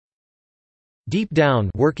Deep Down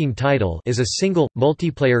working title is a single,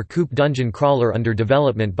 multiplayer coupe dungeon crawler under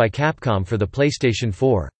development by Capcom for the PlayStation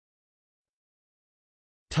 4.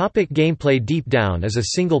 Gameplay. Deep Down is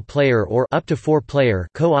a single-player or up to 4-player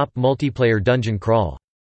co-op multiplayer dungeon crawl.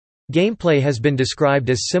 Gameplay has been described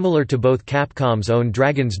as similar to both Capcom's own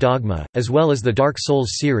Dragon's Dogma, as well as the Dark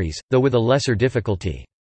Souls series, though with a lesser difficulty.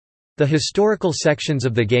 The historical sections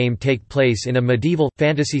of the game take place in a medieval,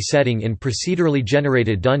 fantasy setting in procedurally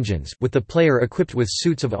generated dungeons, with the player equipped with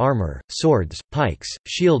suits of armor, swords, pikes,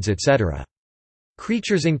 shields etc.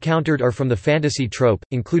 Creatures encountered are from the fantasy trope,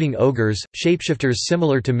 including ogres, shapeshifters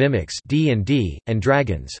similar to mimics D&D, and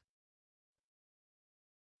dragons.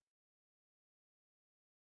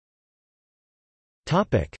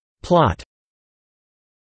 Plot.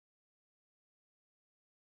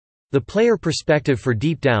 The player perspective for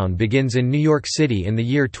Deep Down begins in New York City in the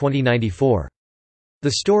year 2094.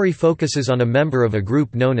 The story focuses on a member of a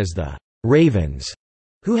group known as the Ravens,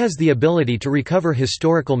 who has the ability to recover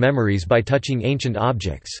historical memories by touching ancient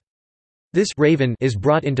objects. This Raven is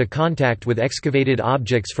brought into contact with excavated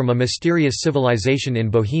objects from a mysterious civilization in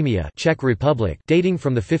Bohemia, Czech Republic, dating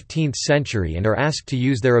from the 15th century and are asked to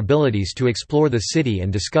use their abilities to explore the city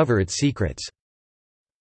and discover its secrets.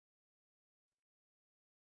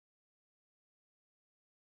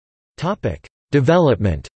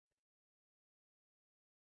 Development.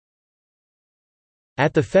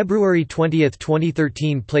 At the February 20,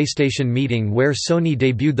 2013 PlayStation meeting where Sony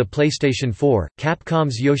debuted the PlayStation 4,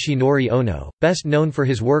 Capcom's Yoshinori Ono, best known for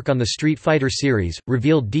his work on the Street Fighter series,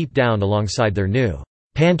 revealed Deep Down alongside their new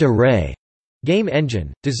Panta-Ray game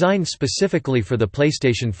engine, designed specifically for the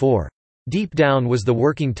PlayStation 4. Deep Down was the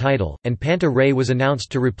working title, and Panta-Ray was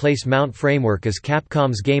announced to replace Mount Framework as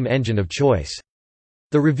Capcom's game engine of choice.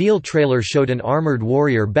 The reveal trailer showed an armored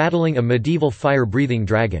warrior battling a medieval fire-breathing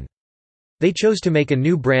dragon. They chose to make a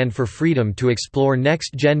new brand for freedom to explore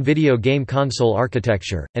next-gen video game console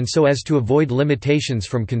architecture, and so as to avoid limitations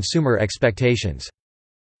from consumer expectations.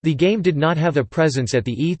 The game did not have a presence at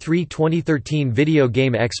the E3 2013 Video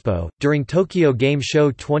Game Expo. During Tokyo Game Show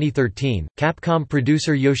 2013, Capcom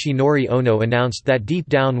producer Yoshinori Ono announced that Deep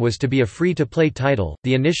Down was to be a free-to-play title.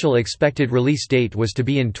 The initial expected release date was to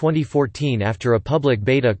be in 2014 after a public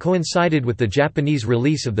beta coincided with the Japanese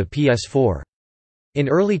release of the PS4. In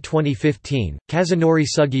early 2015, Kazunori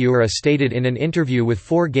Sugiura stated in an interview with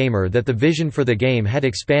 4Gamer that the vision for the game had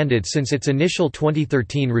expanded since its initial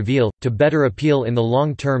 2013 reveal, to better appeal in the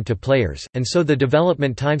long term to players, and so the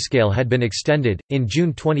development timescale had been extended. In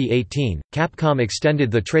June 2018, Capcom extended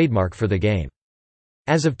the trademark for the game.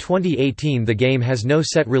 As of 2018, the game has no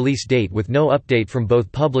set release date with no update from both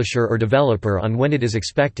publisher or developer on when it is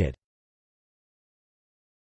expected.